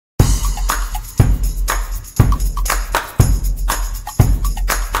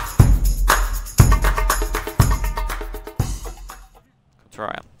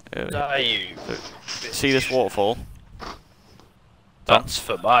you? See this waterfall? That's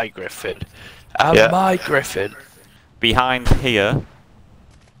for my griffin. And my griffin. Behind here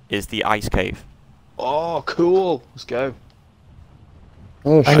is the ice cave. Oh, cool. Let's go.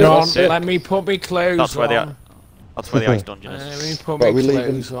 Oh, Hang shit, on, that's it. let me put my clothes That's where on. That's where the ice dungeon Let is. me put Right, my are we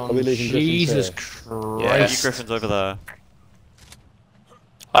leaving- clothes on. are we leaving Griffins Jesus here? Yeah, Christ. your griffin's over there.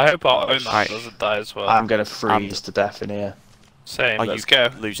 I hope our own man Right. doesn't die as well. I'm gonna freeze to death in here. Same, Are let's you go.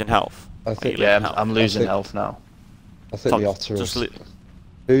 losing health? I think, you Yeah, losing health? I'm losing think- health now. I think Tom, the otter just is...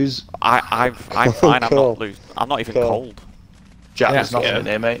 Who's... I'm fine. I'm Cool. not losing. I'm not even Cool. cold. Jack, Yeah. there's nothing Yeah. in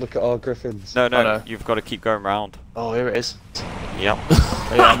here, mate. Look at our griffins. No, no, Oh, no. you've got to keep going round. Oh, here it is. Yep.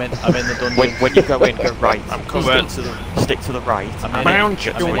 Oh, yeah, I'm in the dungeon. when you go in, go right. I'm coming. Stick to the right. I'm and in then it.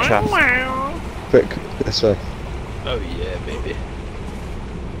 get I'm to in the it. chest. Quick, this way. Oh yeah, baby.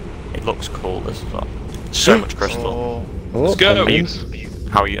 It looks cool. This as well. So much crystal. Oh, Oh, go. penguins.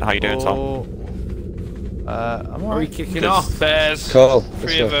 How you doing, Tom? oh. I'm Are we alright. kicking There's off? bears. Carl, 3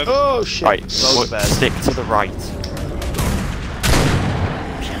 this of way. them. Oh shit! Right. Loads of bears. Stick to the right.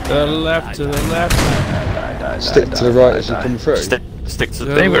 To the left, to the left. Stick to the right as you come through. Stick to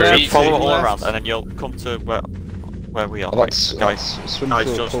They the were right. easy. Follow it all Left. around, and then you'll come to where we are. I'd like to guys. swim Guys,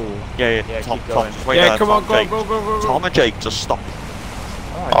 through a just pool. yeah. Yeah, Tom, keep Tom, going. wait Yeah, there, come Tom, on, go, Jake. go, go, go, go. Tom and Jake, just stop.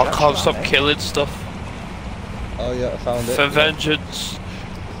 Alright, I Jack's can't right, stop mate. killing stuff. Oh yeah, I found it. For vengeance.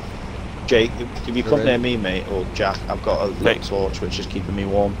 Jake, if you come Ready? near me, mate, or Jack, I've got a Hey. little torch which is keeping me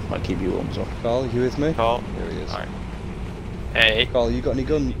warm. Might keep you warm as well. Carl, you with me? Carl. Here he is. Alright. Hey. Carl, you got any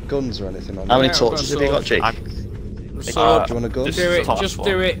guns or anything on How you? many Yeah, I've torches got have you got, swords. Jake? The sword. Do you want a gun? This Do is it, Tom's just one.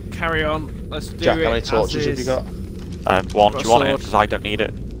 do it, carry on. Let's do Jack, it. how many as torches have you is. got? One. Do you want it? sword. Because I don't need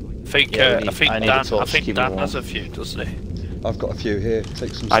it. I think, Yeah, I think I need a Dan, torch I to think keep me Dan warm. has a few, doesn't he? I've got a few here.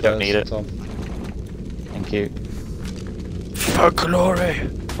 Take some. I don't spares, need it. Tom. Thank you. For glory!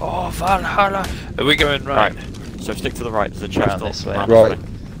 Oh, Valhalla! Are we going right? So stick to the right. There's a chest. Round this way. round Right.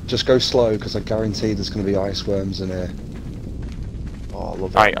 Just go slow, because I guarantee there's going to be ice worms in here. Oh, I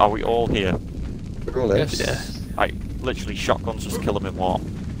love it. Right. Are we all here? We're all here. Yes. Yeah. Right. Literally shotguns. Just kill them in one.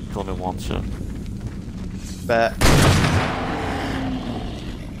 Kill them in one. So. Bet.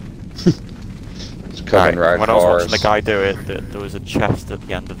 It's coming right when I was for watching the us. guy do it, there was a chest at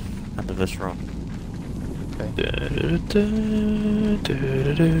the end of this run.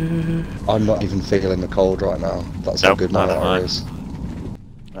 I'm not even feeling the cold right now. That's how Nope, good my neither am I. water is.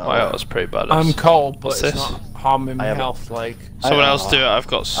 My heart's pretty bad. I'm cold, but What's it's this? not harming my I haven't- health. Like, Someone else do it. I've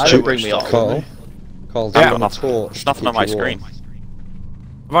got I so didn't much bring me stuff. up. Carl, Carl, Yeah, do you want a torch? There's to nothing keep on my you warm? screen.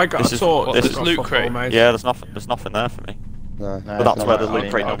 have I got This a is- torch? this I've is got loot fuck crate. all, mate. Yeah, there's nothing there for me. No. No, But that's no, where no, the I loot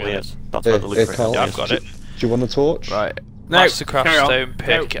mean, crate I'll normally get is. That's where the loot crate Carl, Yeah, I've normally got is. it. Do you want a torch? Right. No, Mastercraft carry on. stone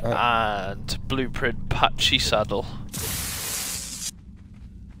pick No. and blueprint patchy saddle.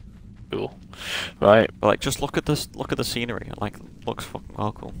 Cool. Right. But, like, just look at this. Look at the scenery. It, like, looks fucking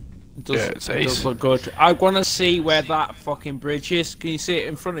well cool. It does, Yeah, it's it does ace. look good. I want to see where that fucking bridge is. Can you see it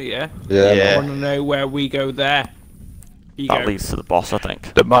in front of you? Yeah. Yeah. I want to know where we go there. You That go. leads to the boss, I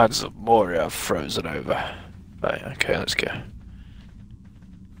think. The mines of Moria have frozen over. Right. Okay. Let's go.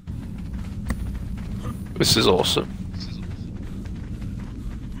 This is awesome.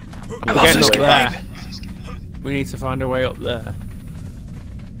 We're love getting this up game. there. We need to find a way up there.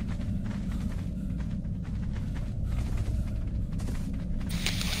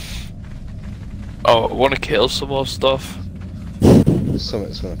 Oh, I want to kill some more stuff.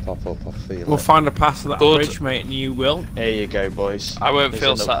 Something's going to pop up, I feel We'll it. find a path to that Good. bridge, mate, and you will. There you go, boys. I won't There's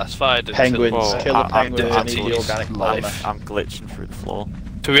feel another- satisfied until... Penguins, Whoa, kill the I'm penguins, I need absolutely the organic life. polymer. I'm glitching through the floor.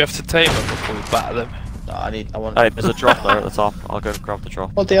 Do we have to tame them before we batter them? No, I want... Hey, there's a drop there at the top. I'll go grab the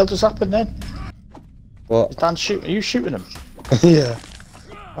drop. What the hell just happened then? What? Is Dan shooting? Are you shooting him? Yeah.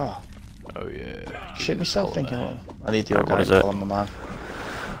 Oh, Oh yeah. shit myself thinking, well, I need the Right, what organic is it? polymer, man.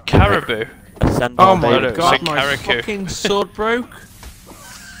 Caribou. Ascend Oh on my David. god, my Carrico. fucking sword broke.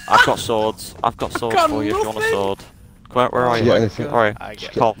 I've got swords. I've got swords got for you if you want a nothing. sword. Where are Do you? you get anything? Alright, I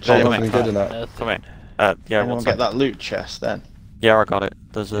get Carl, Do you come have in. anything good in that? Come in. Yeah, I want one to get sec. that loot chest then. Yeah, I got it.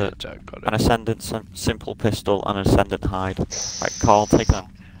 There's a Jack got an it. ascendant simple pistol and an ascendant hide. Right, Carl, take them.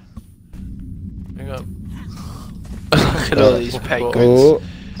 Hang on. Look at all these penguins. Oh,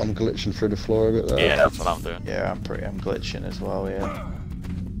 I'm glitching through the floor a bit there. Yeah, that's what I'm doing. Yeah, I'm glitching as well, yeah.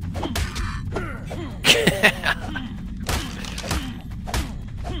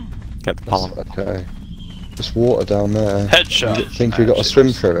 Get the That's pollen. okay. There's water down there. Headshot. Think we got to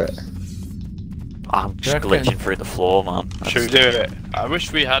swim through it? I'm just Reckon. glitching through the floor, man. Should we do it? I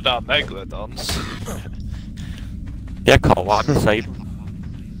wish we had our megalodons. Yeah, Carl, why didn't you say?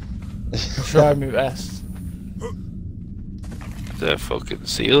 Try my best. the fucking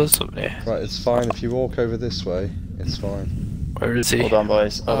seal or something here. Right, it's fine. If you walk over this way, it's fine. Where is he? Hold on,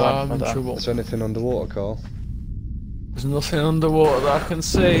 boys. Hold on, I'm hold in on. trouble. Is there anything underwater, Carl? There's nothing underwater that I can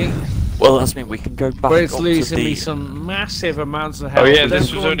see. Well, that's mean we can go back But it's up to losing the... me some massive amounts of health. yeah, Don't this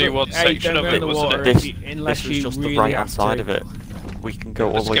go was only under- one section don't of go it, wasn't underwater it? if you- unless This was you just really the right have hand side to. of it. We can go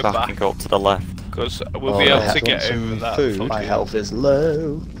all Let's the way get back back. and go up to the left. Because we'll Oh, be able yeah. to Do you get want some over that. food? fucking- My health is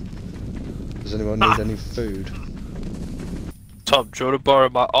low. Does anyone need any food? Tom, do you want to borrow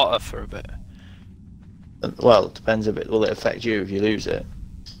my otter for a bit? Well, it depends a bit. Will it affect you if you lose it?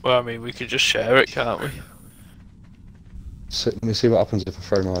 Well, I mean, we could just share it, can't we? Let me see what happens if I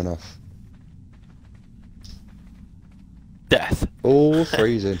throw mine off. Death. Oh,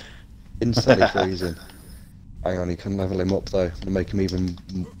 freezing. Instantly freezing. Hang on, you can level him up though, and make him even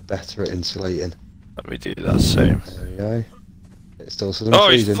better at insulating. Let me do that same. There we go. It still says Oh,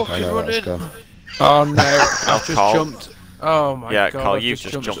 I'm he's freezing. fucking I know that's running. gone. Oh no, I've just Carl. jumped. Oh my Yeah, god, Carl, I've you've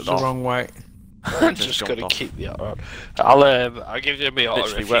just just jumped jumped the off. wrong way. I'm Just just jumped gonna off. keep the otter on. I'll give you my otter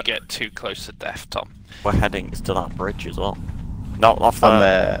Literally, if we're- you get too close to death, Tom. We're heading to that bridge as well. Not off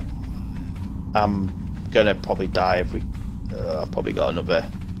there. I'm gonna probably die if we. I've probably got another.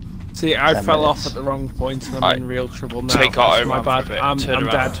 See, I 10 fell minutes. off at the wrong point and I'm Right. in real trouble now. Take That's Otto my around for bad. a bit, I'm turn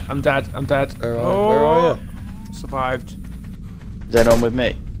around. dead. I'm dead. I'm dead. Where are Oh, you? survived. Is anyone with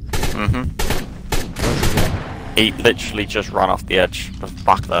me? Mm-hmm. He literally just ran off the edge, just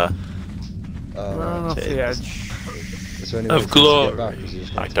back there. Oh, Run off right. the edge. Is there any Of way for us to glory. get back? Is it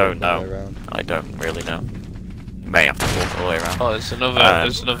just I have to don't walk all the way know. around? I don't really know. You may have to walk all the way around. Oh, there's another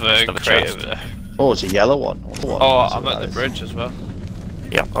There's another crate chest. over there. Oh, it's a yellow one. Another one. Oh, That's I'm what at that the is. bridge as well.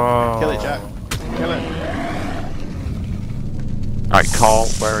 Oh. Kill it, Jack. Kill it. Alright, Carl,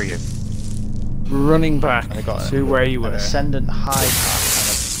 where are you? Running back I got to where you An were. ascendant high hat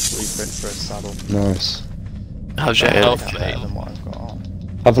and a blueprint for a saddle. Nice. How's your Yeah, health, Better mate? than what I've got on.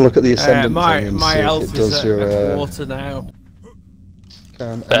 Have a look at the ascendant My thing and my see if health it is does at your a quarter now.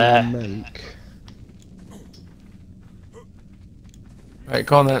 can There. anyone make. Right,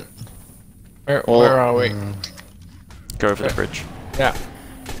 go on then. Where Oh. are we? Go over the bridge. Yeah.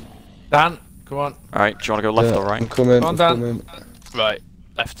 Dan, come on. Alright, do you want to go left Yeah, or right? I'm coming. Go on, I'm Dan. coming. Right,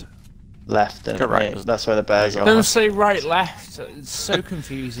 left. Left and Go right. right. That's where the bears There are. you Don't say right, left. It's so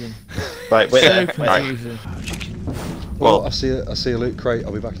confusing. Right, wait So there. Wait there. confusing. Well, Well- I see a loot crate.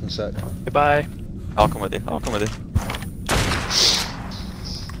 I'll be back in a sec. Goodbye. I'll come with you. I'll come with you.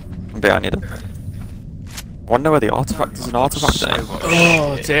 I'm behind you then. I wanna know where the artifact is. An artifact So there. much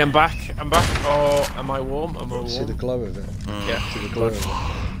Oh, shit. dear, I'm back. I'm back. Oh, am I warm? Am I See the warm? glow of it. Yeah. See the glow of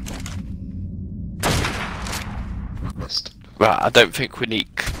it. Missed. Right, I don't think we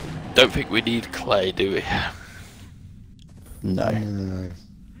need clay, do we? No. No.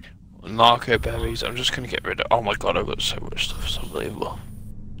 Narco berries. I'm just gonna get rid of. Oh my god, I've got so much stuff. It's unbelievable.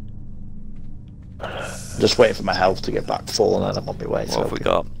 Just waiting for my health to get back full and then I'm on my way. What have we okay.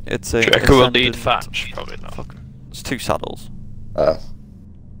 got? It's a. Do you reckon we'll need ascendant- thatch? Probably not. Fuck. It's 2 saddles. Oh.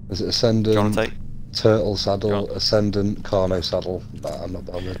 Is it Do ascendant? you want to take? Turtle Go saddle, on. ascendant, Carno saddle. Nah, I'm not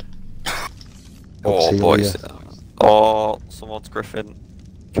bothered. Oh, Obsidian. boys. Oh, someone's griffin.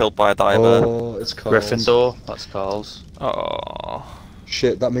 Killed by a diver. Oh, it's Carl's. Gryffindor. That's Carl's. Oh.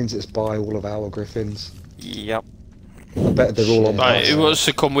 Shit, that means it's by all of our griffins. Yep. I bet they're all on Shit. Right, passive. who wants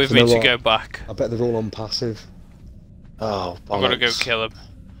to come with You me know to what? go back? I bet they're all on passive. Oh, I'm gonna go bollocks. kill him.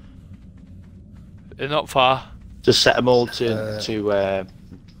 They're not far. Just set them all to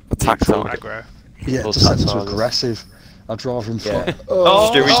Attack Neutral. target. Aggro. Yeah, All just set them to targets. aggressive. I'd rather them Yeah. fight.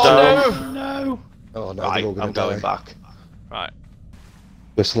 Oh, Stewie's oh no! Oh no, Right, they're all gonna I'm going die. back. Right.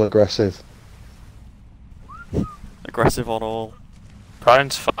 Whistle aggressive. Aggressive on all.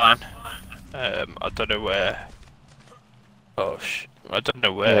 Brian's fine. I don't know where. Oh I don't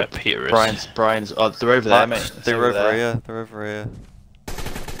know where Yeah, Peter is. Brian's. Oh, they're over there, mate. It's They're over there. here. They're over here.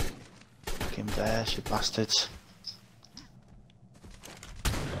 Fucking bears, you bastards.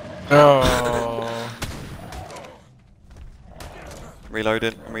 Oh.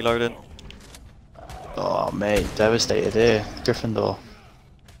 Reloading. I'm reloading. Oh, mate, devastated here. Gryffindor.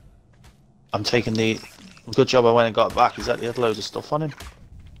 I'm taking the. Good job I went and got back. Is that he had loads of stuff on him?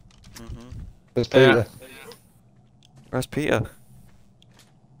 There's Yeah. Peter. Where's Peter?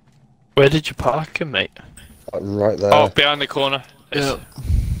 Where did you park him, mate? Right there. Oh, behind the corner. Yeah.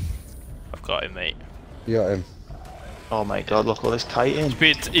 I've got him, mate. You got him. Oh my god, look all this kiting.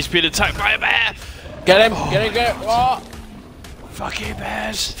 He's been attacked by a bear! Get him! Get him! Get him! Oh. Fuck you,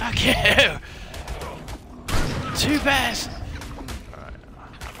 bears! Fuck you! 2 bears!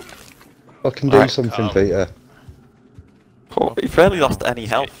 Fucking do Alright, something, Carl. Peter. Oh, he barely lost any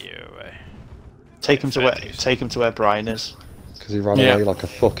health. Get you away. Take him to where Fair dues. take him to where Brian is. Because he ran Yeah. away like a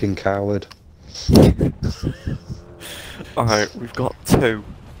fucking coward. Alright, we've got 2.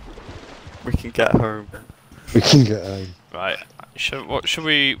 We can get home. We can get home. Right. What should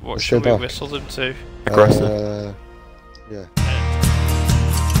we Let's go back. whistle them to? Aggressive. Yeah.